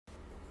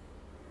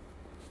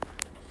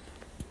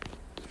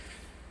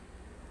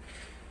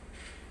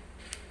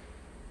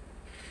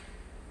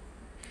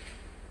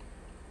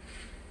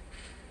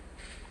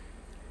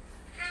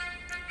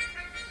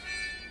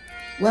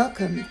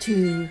Welcome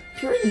to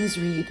Puritans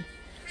Read,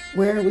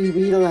 where we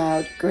read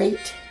aloud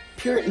great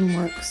Puritan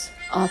works,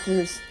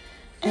 authors,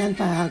 and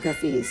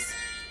biographies.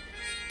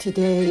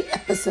 Today,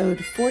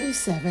 episode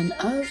 47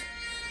 of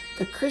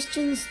The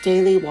Christian's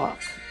Daily Walk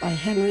by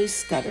Henry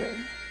Scudder.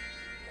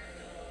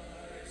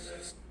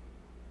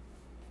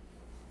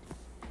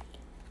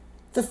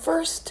 The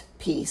first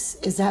peace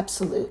is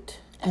absolute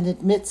and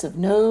admits of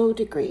no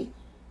degree.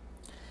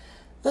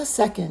 The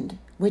second,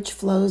 which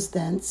flows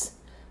thence,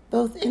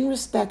 both in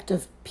respect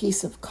of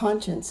peace of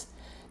conscience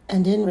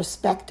and in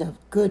respect of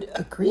good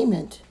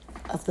agreement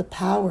of the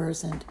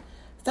powers and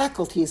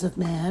faculties of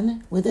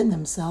man within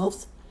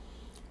themselves,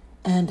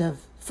 and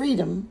of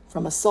freedom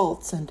from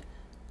assaults and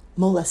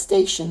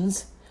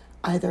molestations,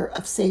 either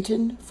of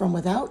Satan from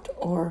without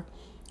or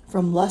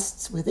from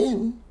lusts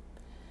within,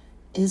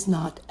 is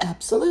not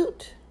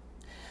absolute,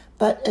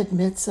 but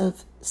admits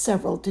of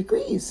several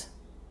degrees.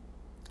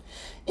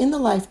 In the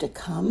life to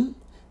come,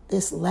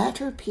 this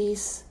latter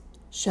peace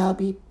shall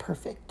be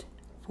perfect,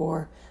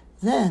 for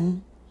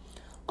then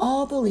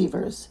all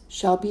believers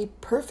shall be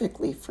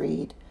perfectly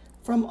freed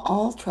from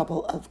all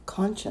trouble of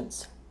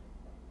conscience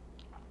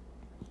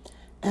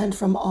and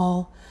from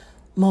all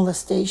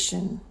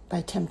molestation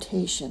by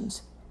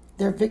temptations.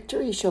 Their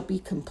victory shall be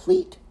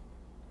complete.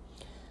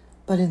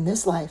 But in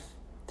this life,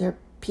 their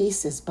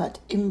peace is but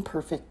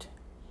imperfect.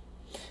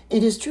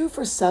 It is true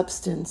for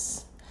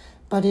substance,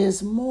 but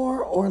is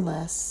more or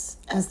less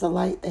as the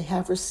light they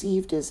have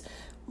received is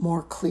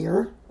more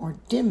clear or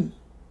dim,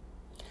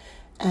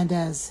 and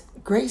as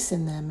grace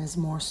in them is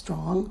more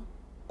strong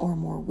or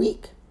more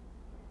weak.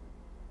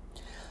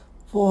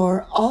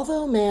 For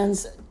although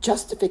man's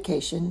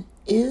justification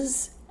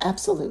is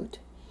absolute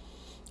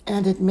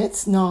and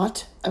admits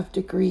not of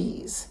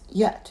degrees,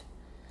 yet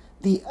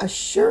the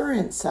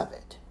assurance of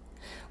it,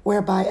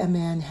 whereby a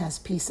man has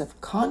peace of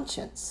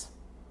conscience,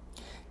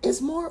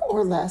 is more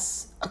or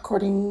less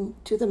according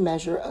to the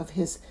measure of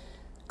his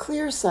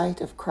clear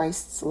sight of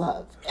Christ's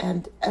love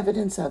and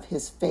evidence of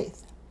his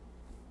faith.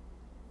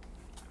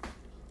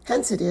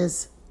 Hence it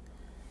is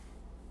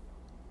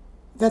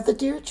that the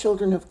dear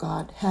children of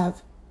God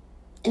have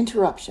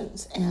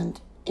interruptions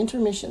and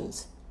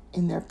intermissions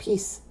in their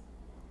peace,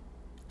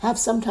 have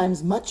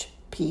sometimes much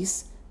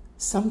peace,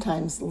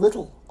 sometimes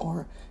little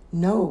or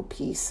no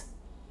peace,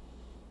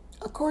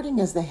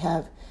 according as they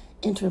have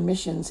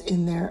intermissions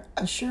in their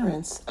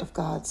assurance of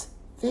God's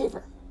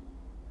favor.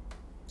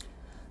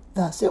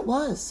 Thus it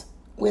was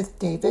with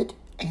David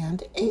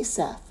and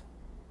Asaph.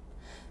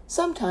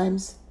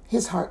 Sometimes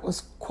his heart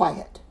was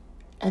quiet,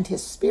 and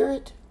his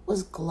spirit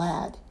was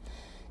glad,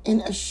 in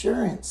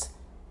assurance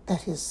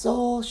that his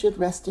soul should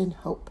rest in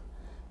hope.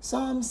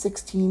 Psalm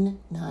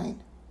 16:9.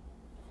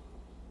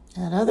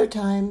 At other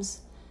times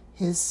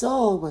his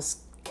soul was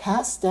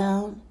cast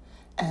down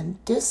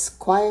and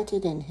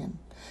disquieted in him.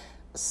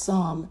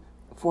 Psalm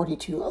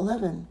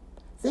 42:11,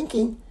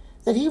 thinking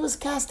that he was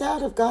cast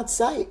out of God's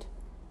sight.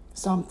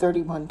 Psalm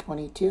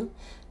 31:22,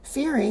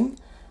 fearing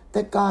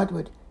that God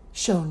would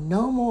show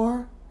no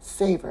more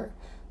favor.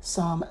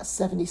 Psalm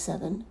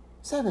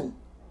 77:7.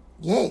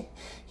 Yea,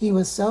 he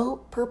was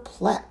so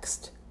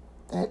perplexed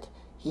that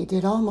he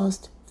did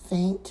almost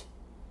faint,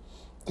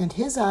 and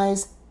his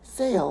eyes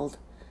failed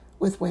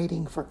with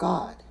waiting for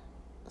God.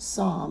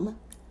 Psalm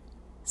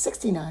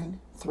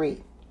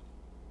 69:3.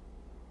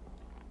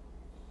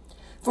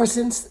 For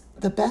since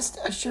the best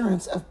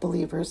assurance of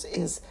believers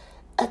is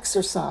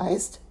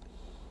exercised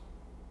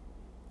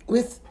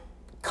with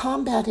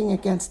combating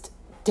against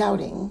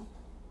doubting,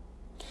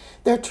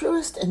 their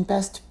truest and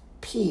best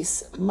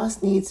peace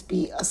must needs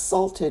be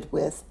assaulted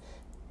with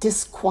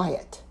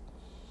disquiet.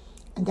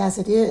 And as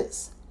it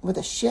is with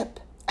a ship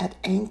at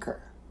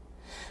anchor,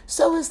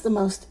 so is the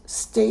most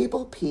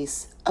stable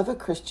peace of a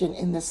Christian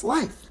in this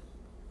life,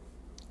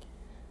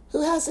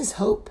 who has his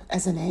hope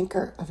as an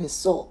anchor of his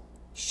soul,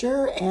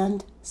 sure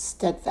and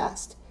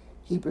steadfast.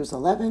 Hebrews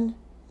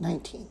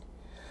 11:19.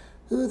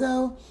 Who,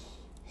 though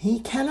he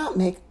cannot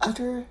make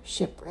utter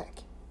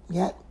shipwreck,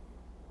 yet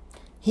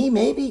he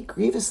may be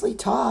grievously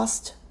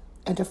tossed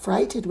and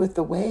affrighted with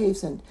the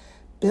waves and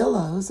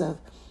billows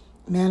of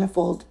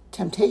manifold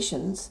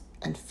temptations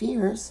and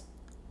fears.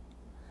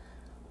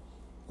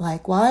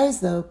 Likewise,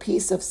 though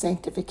peace of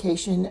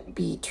sanctification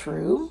be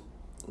true,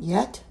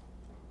 yet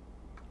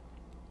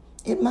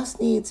it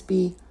must needs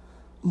be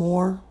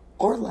more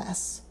or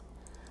less,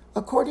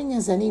 according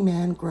as any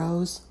man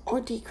grows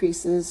or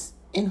decreases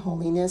in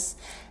holiness,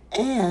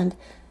 and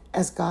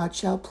as God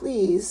shall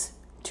please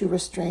to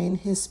restrain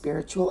his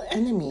spiritual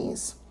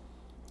enemies,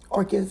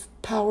 or give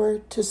power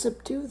to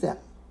subdue them,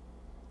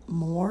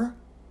 more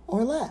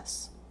or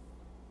less.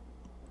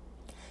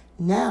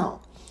 Now,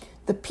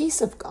 the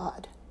peace of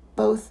God,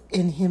 both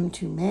in him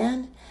to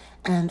man,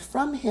 and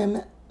from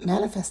him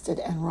manifested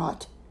and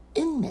wrought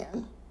in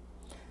man,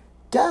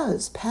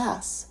 does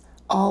pass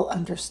all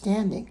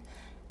understanding,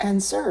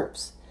 and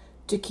serves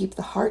to keep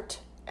the heart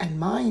and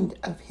mind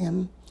of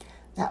him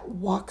that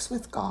walks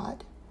with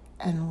God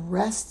and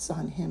rests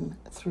on him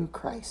through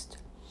Christ.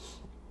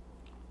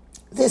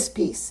 This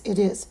peace it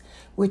is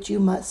which you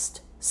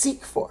must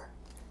seek for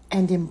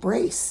and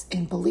embrace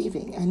in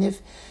believing. And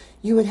if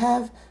you would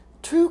have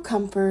true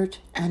comfort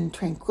and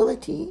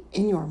tranquility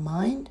in your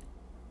mind,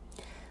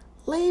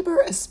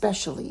 labor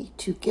especially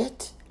to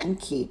get and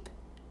keep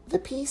the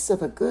peace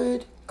of a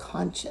good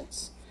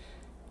conscience,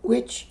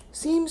 which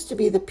seems to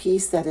be the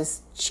peace that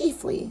is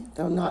chiefly,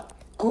 though not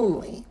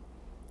only,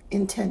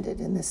 intended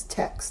in this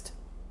text.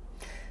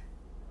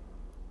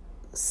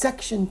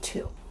 Section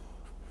 2.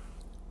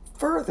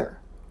 Further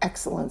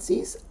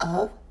excellencies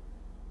of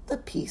the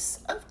peace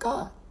of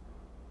God.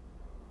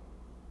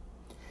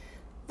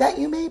 That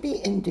you may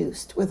be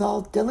induced with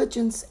all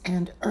diligence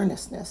and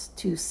earnestness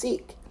to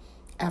seek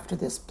after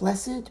this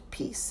blessed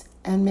peace,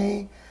 and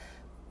may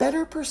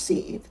better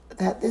perceive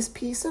that this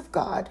peace of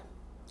God,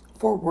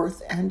 for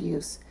worth and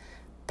use,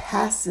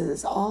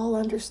 passes all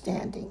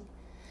understanding.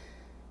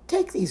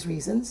 Take these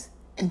reasons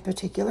in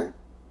particular.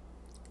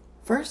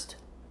 First,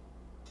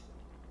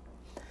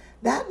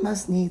 that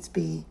must needs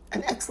be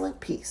an excellent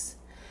peace,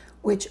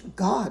 which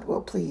God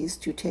will please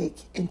to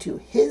take into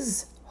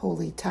his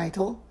holy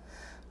title,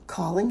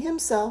 calling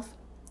himself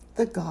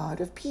the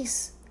God of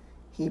peace.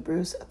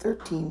 Hebrews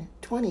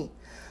 13:20.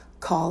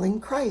 Calling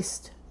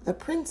Christ the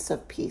Prince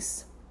of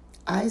Peace.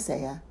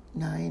 Isaiah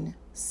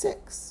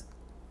 9:6.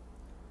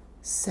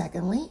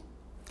 Secondly,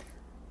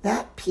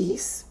 that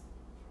peace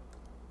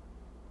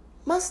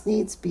must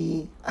needs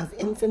be of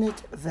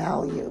infinite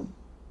value,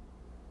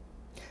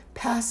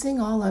 passing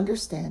all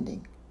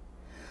understanding,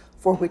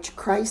 for which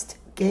Christ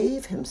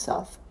gave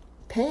himself,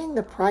 paying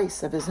the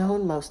price of his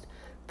own most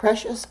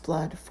precious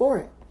blood for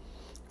it.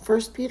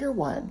 1 Peter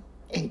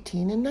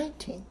 1:18 and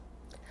 19.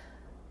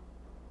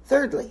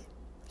 Thirdly,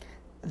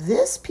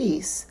 this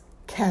peace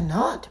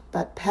cannot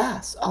but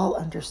pass all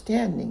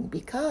understanding,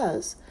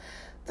 because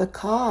the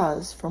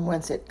cause from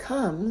whence it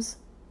comes,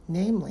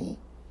 namely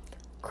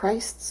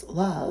Christ's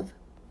love,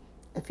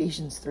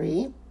 Ephesians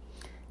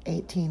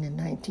 3:18 and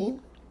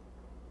 19,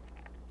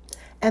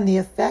 and the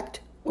effect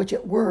which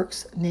it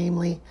works,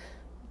 namely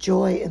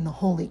joy in the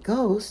Holy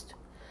Ghost,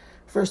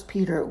 1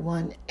 Peter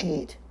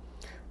 1:8,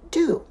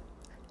 do,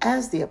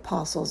 as the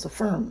apostles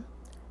affirm,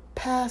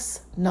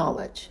 pass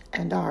knowledge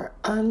and are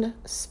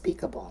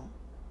unspeakable.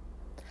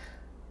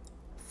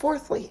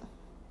 Fourthly,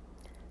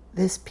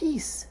 this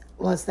peace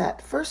was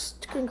that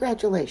first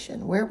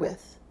congratulation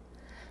wherewith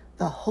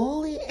the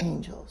holy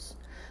angels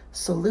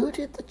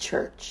saluted the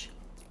church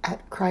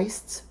at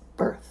Christ's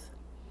birth,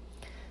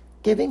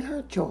 giving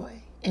her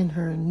joy in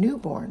her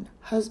newborn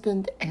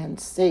husband and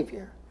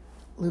Savior.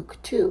 Luke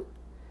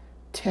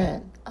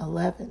 2:10,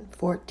 11,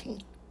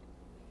 14.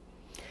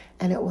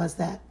 And it was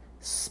that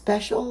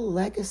special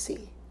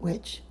legacy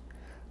which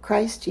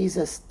Christ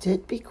Jesus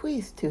did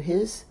bequeath to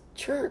his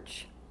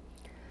church,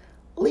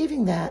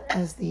 leaving that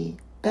as the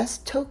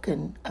best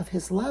token of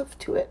his love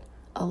to it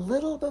a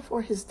little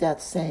before his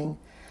death, saying,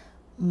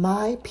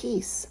 "My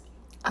peace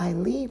I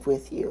leave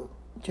with you,"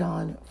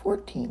 John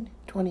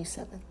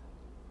 14:27.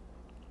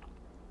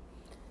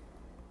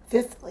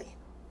 Fifthly,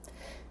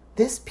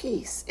 this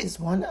peace is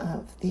one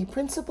of the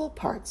principal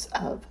parts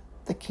of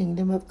the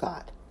kingdom of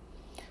God,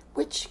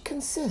 which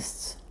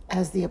consists,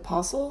 as the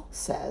apostle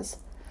says,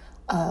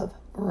 of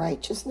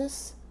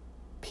righteousness,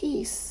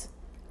 peace,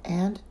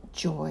 and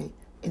joy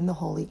in the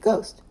Holy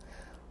Ghost.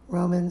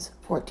 Romans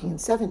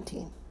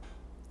 14:17.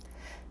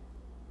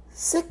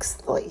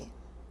 Sixthly,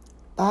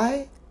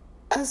 by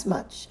as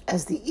much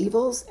as the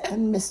evils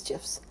and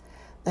mischiefs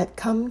that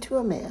come to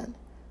a man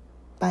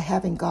by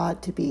having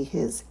God to be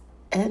his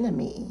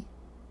enemy,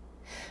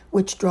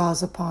 which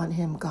draws upon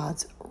him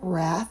God's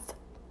wrath,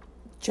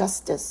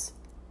 justice,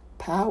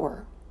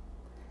 power,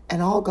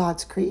 and all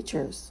God's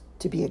creatures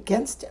to be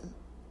against him,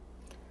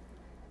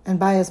 and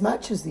by as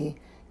much as the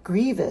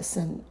grievous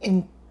and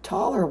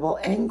intolerable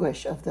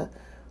anguish of the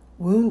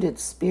wounded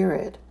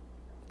spirit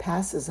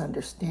passes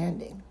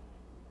understanding,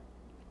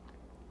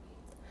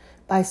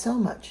 by so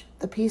much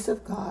the peace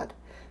of God,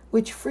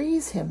 which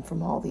frees him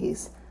from all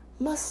these,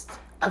 must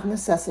of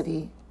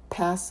necessity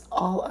pass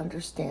all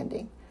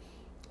understanding.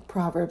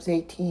 Proverbs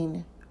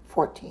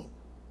 18:14.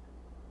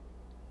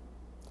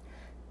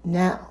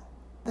 Now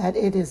that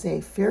it is a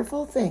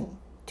fearful thing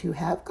to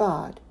have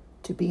God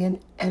to be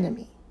an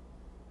enemy,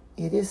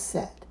 it is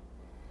said,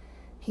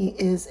 he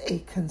is a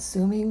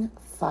consuming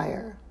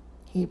fire.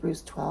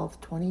 Hebrews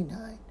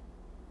 12:29.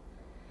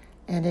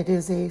 And it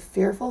is a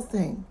fearful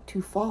thing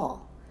to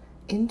fall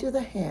into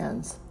the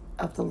hands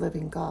of the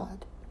living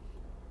God.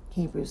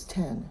 Hebrews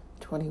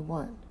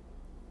 10:21.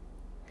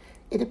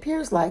 It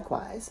appears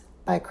likewise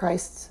by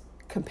Christ's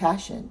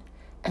compassion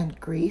and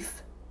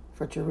grief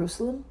for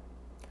Jerusalem,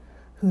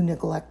 who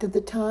neglected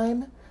the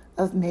time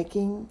of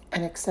making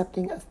and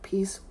accepting of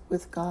peace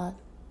with God.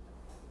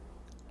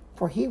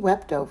 For he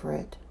wept over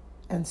it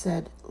and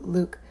said,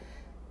 Luke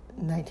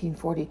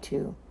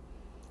 19:42,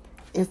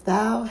 if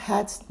thou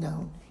hadst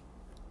known,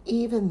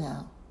 even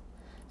now,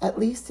 at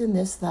least in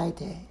this thy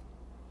day,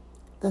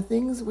 the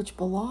things which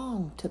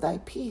belong to thy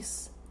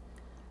peace,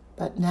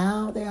 but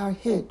now they are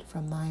hid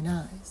from thine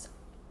eyes.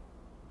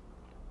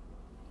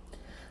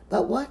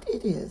 But what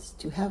it is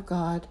to have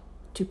God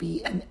to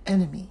be an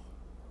enemy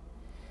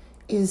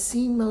is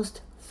seen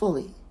most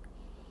fully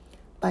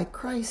by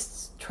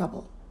Christ's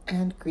trouble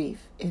and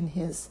grief in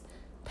his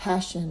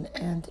passion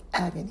and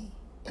agony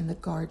in the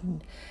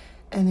garden,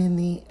 and in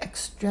the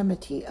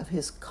extremity of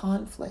his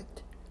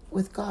conflict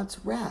with God's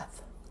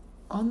wrath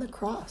on the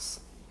cross,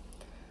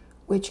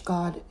 which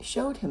God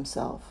showed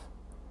himself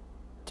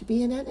to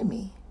be an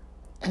enemy,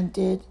 and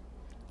did,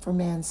 for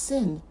man's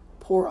sin,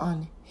 pour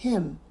on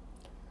him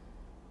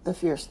the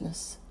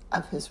fierceness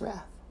of his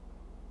wrath.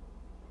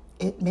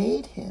 It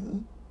made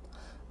him,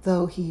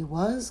 though he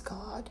was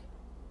God,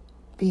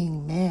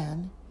 being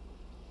man,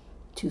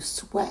 to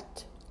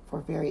sweat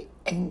for very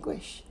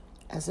anguish,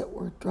 as it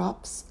were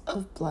drops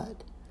of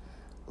blood,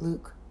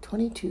 Luke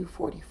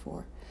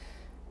 22:44,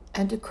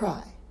 and to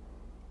cry,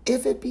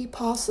 "If it be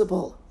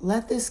possible,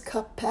 let this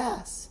cup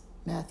pass,"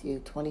 Matthew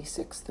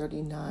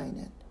 26:39,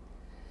 and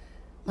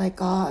my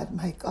God,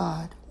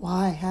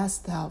 why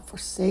hast thou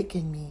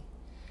forsaken me?"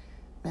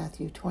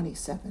 Matthew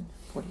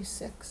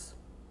 27:46.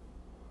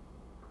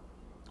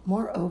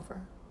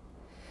 Moreover,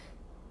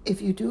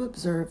 if you do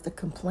observe the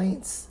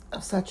complaints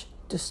of such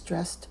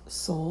distressed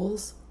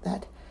souls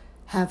that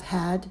have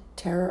had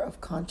terror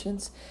of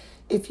conscience,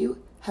 if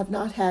you have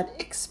not had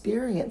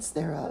experience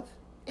thereof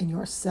in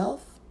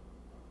yourself,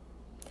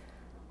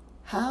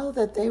 how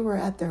that they were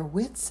at their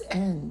wits'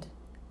 end,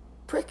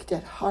 pricked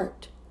at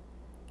heart,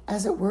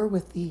 as it were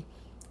with the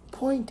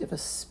point of a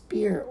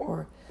spear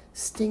or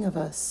sting of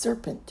a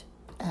serpent,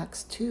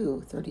 Acts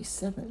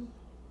 2:37.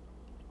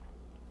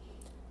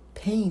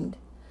 Pained,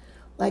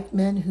 like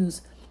men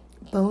whose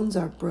bones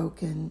are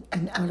broken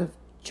and out of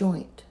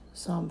joint,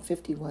 Psalm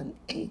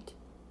 51:8,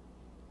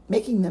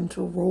 making them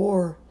to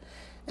roar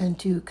and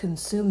to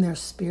consume their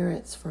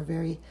spirits for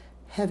very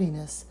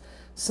heaviness,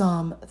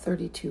 Psalm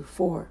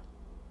 32:4.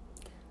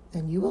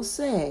 Then you will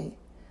say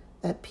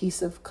that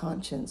peace of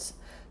conscience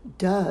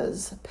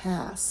does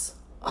pass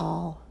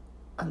all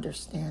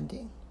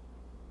understanding.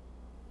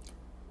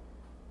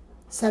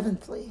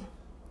 Seventhly,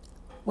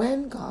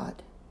 when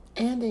God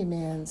and a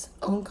man's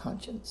own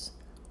conscience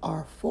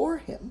are for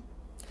him,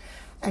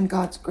 and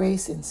God's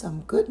grace in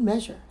some good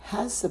measure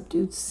has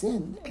subdued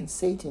sin and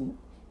Satan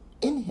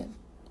in him,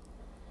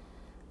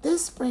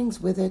 this brings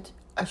with it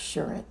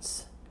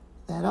assurance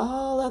that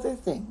all other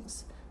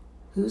things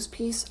whose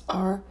peace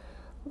are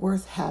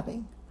worth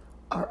having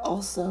are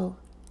also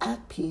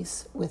at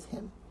peace with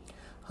him.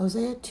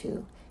 Hosea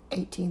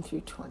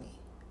 2:18-20.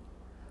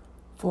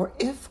 For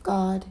if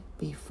God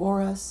be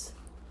for us,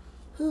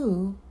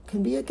 who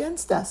can be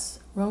against us?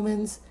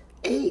 Romans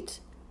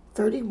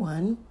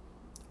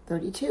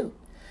 8:31-32.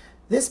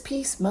 This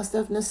peace must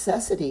of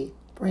necessity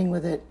bring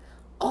with it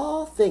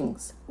all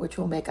things which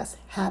will make us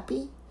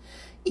happy,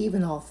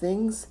 even all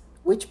things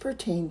which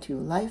pertain to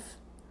life,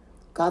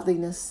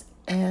 godliness,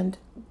 and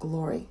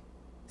glory.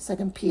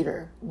 2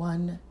 Peter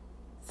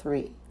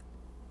 1:3.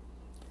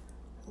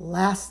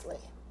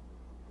 Lastly,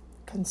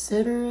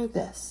 consider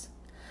this,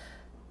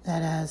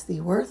 that as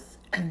the worth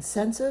and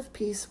sense of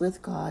peace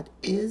with God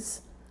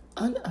is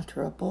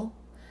unutterable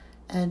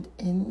and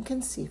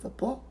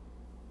inconceivable,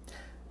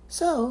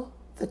 so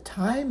the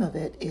time of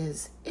it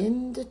is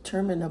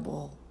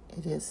indeterminable.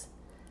 It is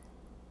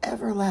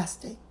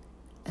everlasting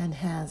and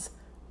has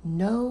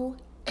no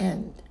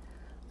end.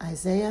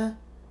 Isaiah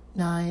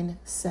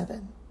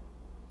 9:7.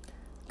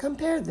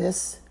 Compare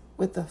this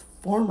with the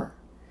former,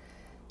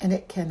 and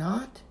it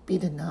cannot be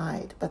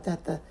denied but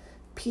that the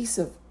peace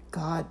of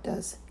God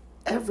does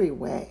every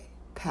way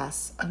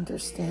pass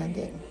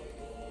understanding.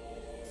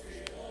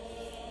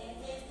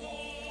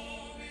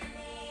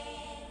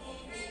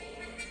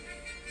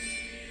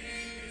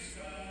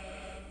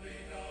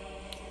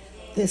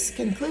 This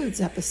concludes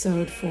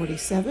episode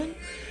 47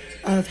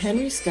 of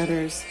Henry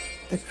Scudder's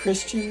The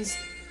Christian's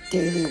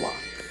Daily Walk.